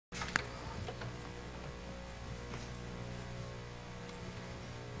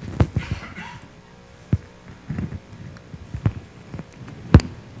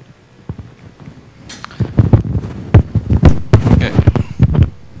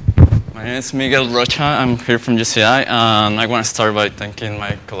My name is Miguel Rocha. I'm here from UC-I, and I want to start by thanking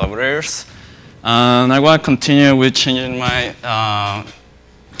my collaborators. And I want to continue with changing my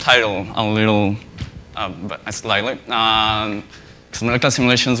title a little, slightly. Cosmological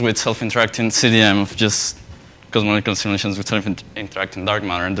simulations with self-interacting CDM, of just cosmological simulations with self-interacting dark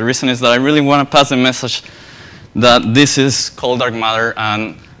matter. And the reason is that I really want to pass the message that this is cold dark matter,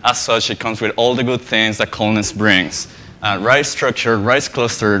 and as such, it comes with all the good things that coldness brings. Right structure, right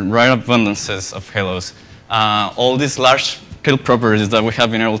cluster, right abundances of halos. All these large-scale properties that we have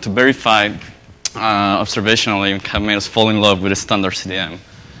been able to verify observationally have made us fall in love with a standard CDM.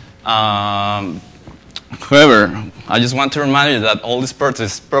 However, I just want to remind you that all these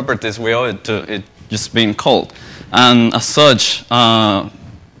properties we owe it to it just being cold. And as such,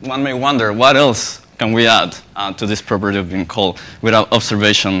 one may wonder, what else can we add to this property of being cold without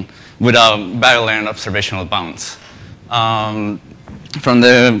observation, without violating observational bounds? From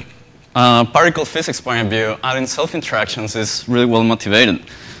the particle physics point of view, adding self-interactions is really well motivated.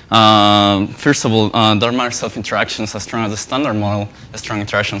 First of all, dark matter self-interactions, as strong as the standard model, strong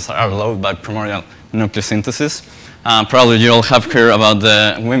interactions are allowed by primordial nucleosynthesis. Probably you all have heard about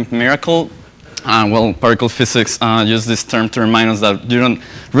the WIMP miracle. Well, particle physics use this term to remind us that you don't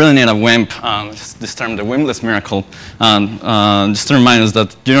really need a WIMP, this term, the wimpless miracle, just to remind us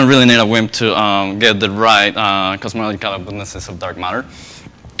that you don't really need a WIMP to get the right cosmological abundances of dark matter.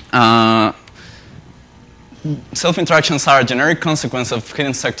 Self-interactions are a generic consequence of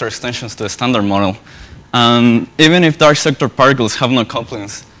hidden sector extensions to the standard model. Even if dark sector particles have no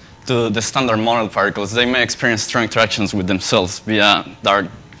couplings to the standard model particles, they may experience strong interactions with themselves via dark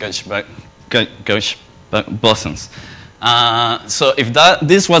gauge bosons. So if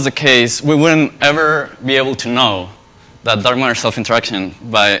this was the case, we wouldn't ever be able to know that dark matter self-interaction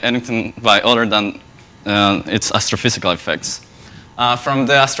by anything other than its astrophysical effects. From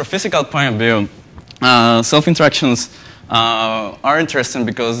the astrophysical point of view, self-interactions are interesting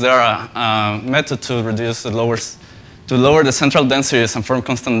because they are a method to reduce to lower the central densities and form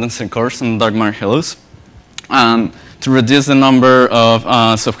constant density cores in dark matter halos, and to reduce the number of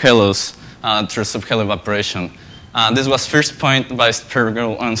subhalos through subhalo evaporation. This was first point by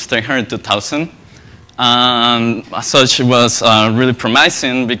Spergel and Steinhardt in 2000. And as such, it was really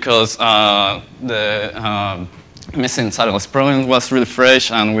promising because the missing satellites problem was really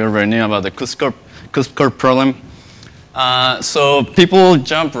fresh, and we already knew about the cusp core problem. So people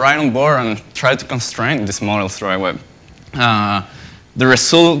jumped right on board and tried to constrain this model through a web. The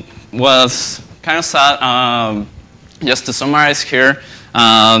result was kind of sad. Just to summarize here,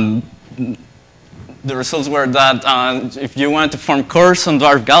 the results were that if you want to form cores on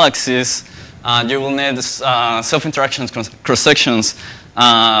dwarf galaxies, you will need self-interaction cross-sections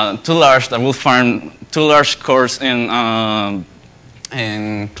too large that will form too large cores in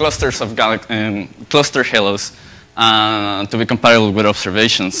clusters of cluster halos to be compatible with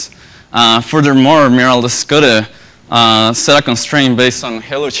observations. Furthermore, Miral Descote set a constraint based on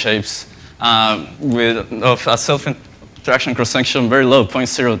halo shapes of a self-interaction cross-section very low,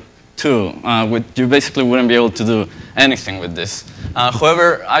 0.02. You basically wouldn't be able to do anything with this.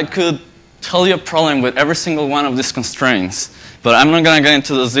 However, I could tell you a problem with every single one of these constraints, but I'm not going to get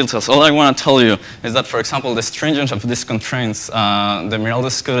into those details. All I want to tell you is that, for example, the stringence of these constraints, the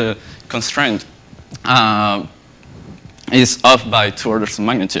Miral-Descote constraint, is off by 2 orders of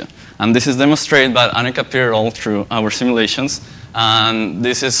magnitude. And this is demonstrated by Annika Peer all through our simulations. And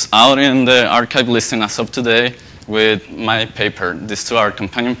this is out in the archive listing as of today with my paper. These two are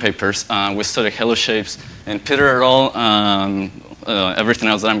companion papers. We study halo shapes in Peter et al. And everything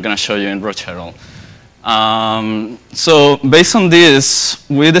else that I'm going to show you in Rocha et al. So based on this,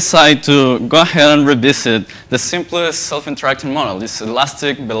 we decide to go ahead and revisit the simplest self-interacting model, this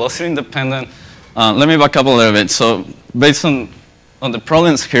elastic, velocity-independent. Let me back up a little bit. So based on the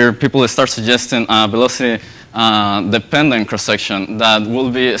problems here, people start suggesting a velocity-dependent cross-section that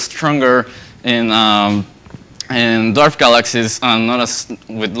will be stronger in dwarf galaxies and not as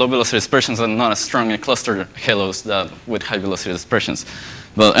with low velocity dispersions, and not as strong in cluster halos that with high velocity dispersions.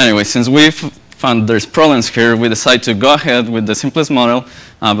 But anyway, since we've found there's problems here, we decide to go ahead with the simplest model,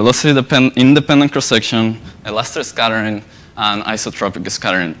 velocity-independent cross-section, elastic scattering, and isotropic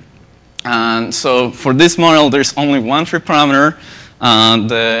scattering. And so for this model, there's only one free parameter.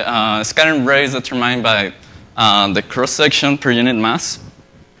 The scattering rate is determined by the cross-section per unit mass,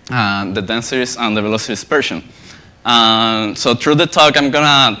 the densities, and the velocity dispersion. So through the talk, I'm going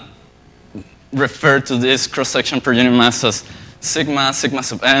to refer to this cross-section per unit mass as sigma, sigma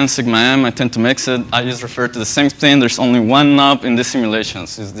sub n, sigma m. I tend to mix it. I just refer to the same thing. There's only one knob in these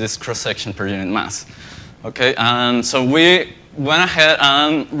simulations, is this cross-section per unit mass. Okay, and so we went ahead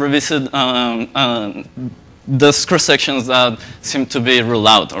and revisited those cross sections that seem to be ruled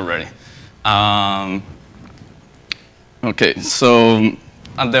out already. Okay, so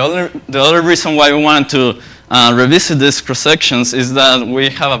the other reason why we wanted to revisit these cross sections is that we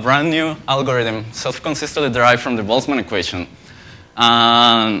have a brand new algorithm self-consistently derived from the Boltzmann equation.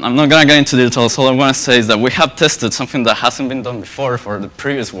 I'm not going to get into details. All I want to say is that we have tested something that hasn't been done before for the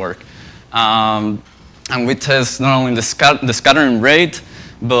previous work. And we test not only the scattering rate,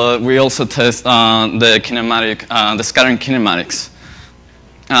 but we also test the scattering kinematics.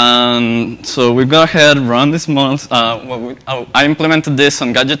 And so we go ahead and run this model. I implemented this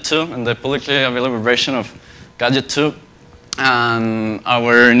on Gadget 2, in the publicly available version of Gadget 2. And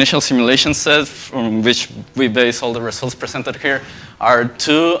our initial simulation set, from which we base all the results presented here, are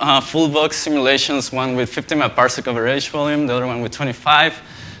two full box simulations, one with 50 megaparsec average volume, the other one with 25,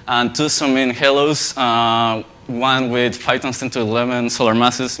 and two zoom-in halos, one with 5 × 10⁻11 solar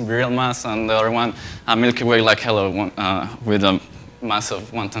masses, real mass, and the other one a Milky Way-like halo with a mass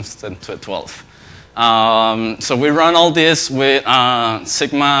of 1 × 10⁻12. So we run all this with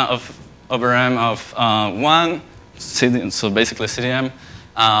sigma over m of 1, so basically CDM,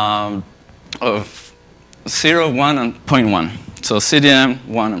 of 0, 1, and 0.1. So CDM,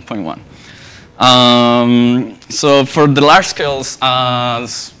 1, and 0.1. So for the large scales,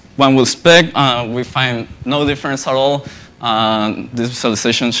 one will expect, we find no difference at all. This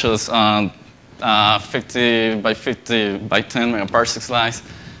visualization shows 50 by 50 by 10 megaparsec slice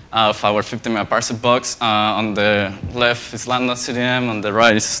of our 50 megaparsec box. On the left is lambda CDM, on the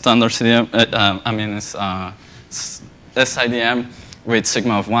right is standard CDM. It's SIDM with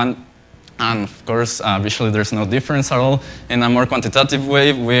sigma of 1. And of course, visually there's no difference at all. In a more quantitative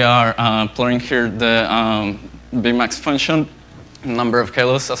way, we are plotting here the Bmax function, number of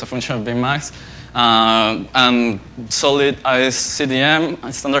halos as a function of Bmax. And solid is CDM,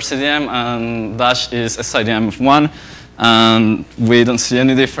 standard CDM, and dash is SIDM of 1. And we don't see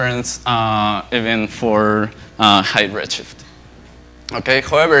any difference even for high redshift. Okay,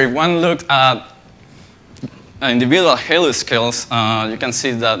 however, if one looks at individual halo scales, you can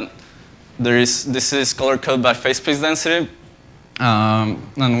see that this is color coded by phase space density.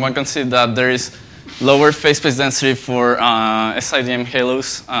 And one can see that there is lower phase space density for SIDM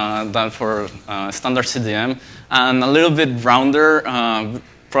halos than for standard CDM, and a little bit rounder.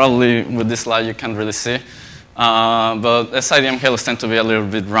 Probably with this slide you can't really see. But SIDM halos tend to be a little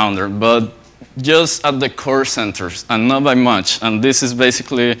bit rounder, but just at the core centers and not by much. And this is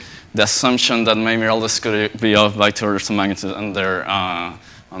basically the assumption that maybe all this could be off by 2 orders of magnitude under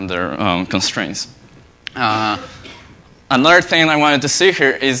constraints. Another thing I wanted to see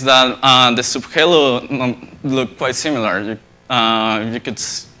here is that the subhalo look quite similar. You could,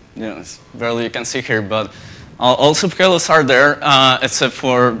 barely you can see here, but all subhalos are there, except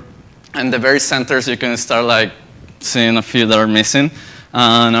for in the very centers you can start like seeing a few that are missing.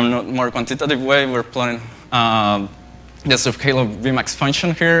 And in a more quantitative way, we're plotting the subhalo Vmax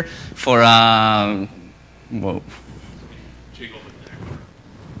function here for whoa.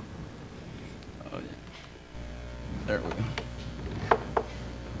 There we go.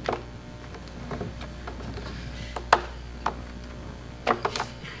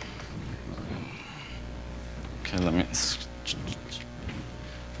 Okay, let me.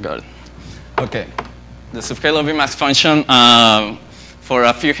 Got it. Okay, the subhalo Vmax function for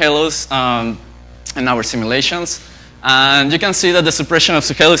a few halos in our simulations, and you can see that the suppression of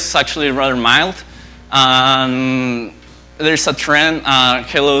subhalos is actually rather mild. There's a trend.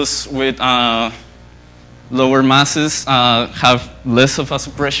 Halos with lower masses have less of a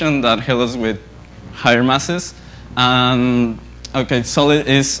suppression than halos with higher masses. Okay, solid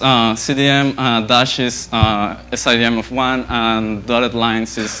is CDM, dash is SIDM of 1, and dotted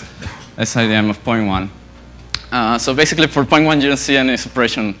lines is SIDM of 0.1. So basically for 0.1 you don't see any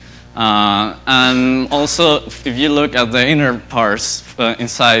suppression. And also if you look at the inner parts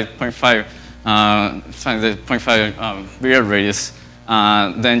inside 0.5, the 0.5 virial radius,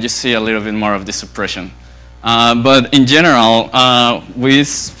 then you see a little bit more of the suppression. But in general, we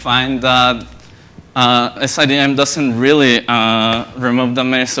find that SIDM doesn't really remove the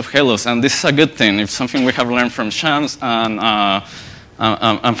many subhalos, and this is a good thing. It's something we have learned from Shams and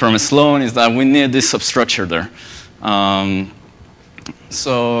from Sloan, is that we need this substructure there.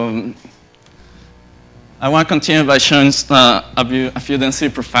 So I want to continue by showing a few density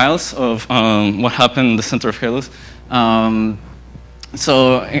profiles of what happened in the center of halos.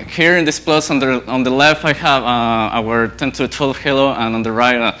 So here in this plot on the left, I have our 10⁻12 halo, and on the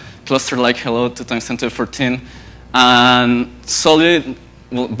right, a cluster-like halo, 2 × 10⁻14. And solid,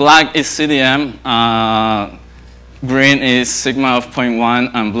 black is CDM, green is sigma of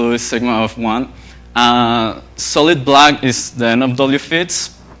 0.1, and blue is sigma of 1. Solid black is the N of W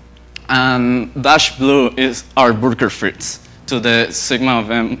fits, and dash blue is our Burger fits to the sigma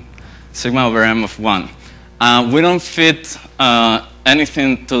over M of 1. We don't fit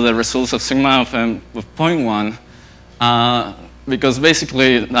anything to the results of sigma of M of 0.1 because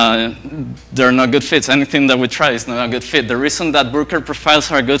basically they're not good fits. Anything that we try is not a good fit. The reason that Burger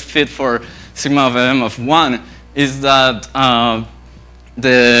profiles are a good fit for sigma of M of 1 is that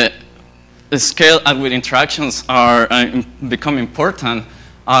the scale at which interactions are become important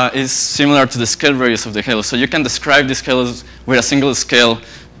is similar to the scale radius of the halo. So you can describe these halos with a single scale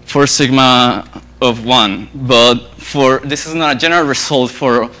for sigma of 1, but this is not a general result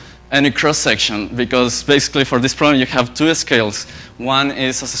for any cross-section, because basically for this problem you have two scales. One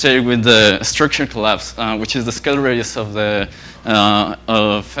is associated with the structure collapse, which is the scale radius of the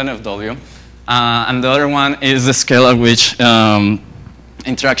of N of W, and the other one is the scale at which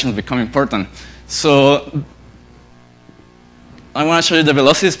interactions become important. So I want to show you the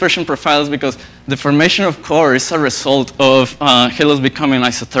velocity dispersion profiles because the formation of core is a result of halos becoming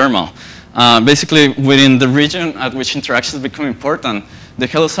isothermal. Basically, within the region at which interactions become important, the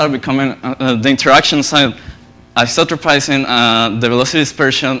halos are becoming, the interactions are isotropizing the velocity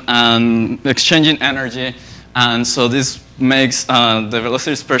dispersion and exchanging energy, and so this makes the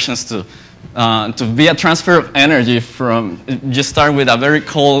velocity dispersions to be a transfer of energy from, you start with a very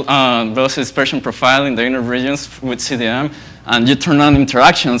cold velocity dispersion profile in the inner regions with CDM, and you turn on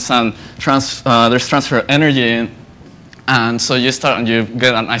interactions and there's transfer of energy in, and so you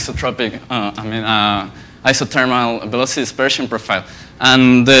get an isotropic, isothermal velocity dispersion profile.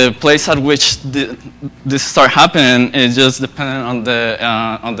 And the place at which this starts happening is just dependent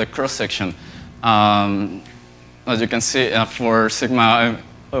on the cross section. As you can see, for sigma M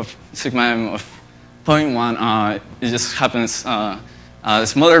of 0.1, it just happens a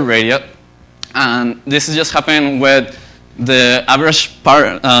smaller radius, and this is just happening with the average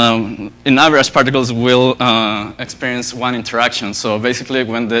in average particles will experience one interaction. So basically,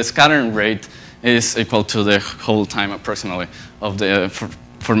 when the scattering rate is equal to the whole time approximately of the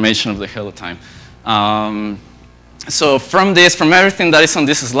formation of the halo time. So from everything that is on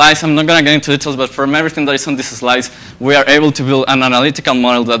this slides, I'm not going to get into details, but from everything that is on this slides, we are able to build an analytical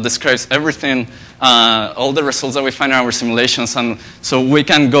model that describes everything, all the results that we find in our simulations, and so we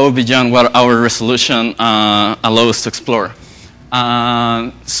can go beyond what our resolution allows us to explore.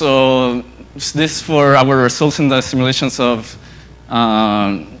 So this is for our results in the simulations of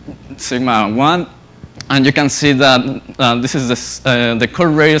sigma 1, and you can see that this is the core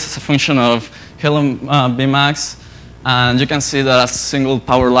radius as a function of halo Bmax. And you can see that a single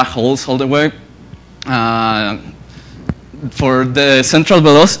power law holds all the way. For the central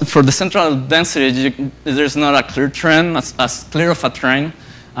velocity, for the central density, there's not a clear trend, as clear of a trend.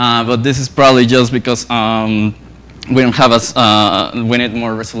 But this is probably just because we don't have we need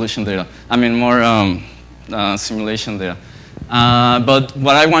more resolution data. I mean, more simulation data. But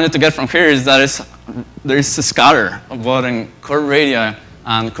what I wanted to get from here is that there is a scatter of both in core radii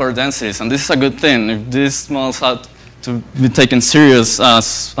and core densities, and this is a good thing. If these models are to be taken serious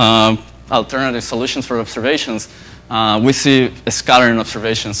as alternative solutions for observations, we see a scattering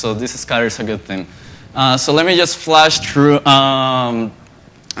observations, so this scatter is a good thing. So let me just flash through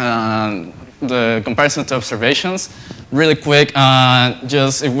the comparison to observations really quick.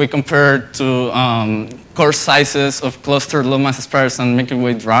 Just if we compare to core sizes of clustered low mass spheres and Milky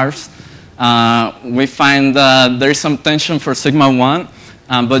Way dwarfs, we find that there is some tension for sigma 1.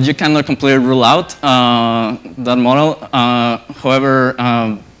 But you cannot completely rule out that model. However,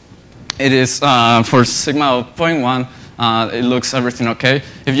 it is for sigma of 0.1, it looks everything okay.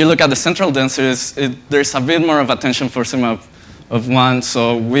 If you look at the central densities, there's a bit more of a tension for sigma of 1.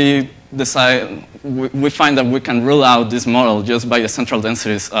 So we find that we can rule out this model just by the central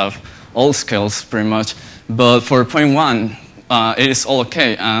densities of all scales, pretty much. But for 0.1, it is all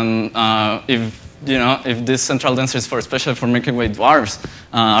okay. And if these central densities, especially for Milky Way dwarfs,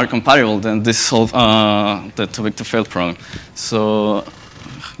 are compatible, then this solves the too big to fail problem. So,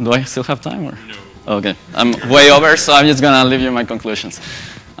 do I still have time? Or? No. Okay, I'm way over, so I'm just going to leave you my conclusions.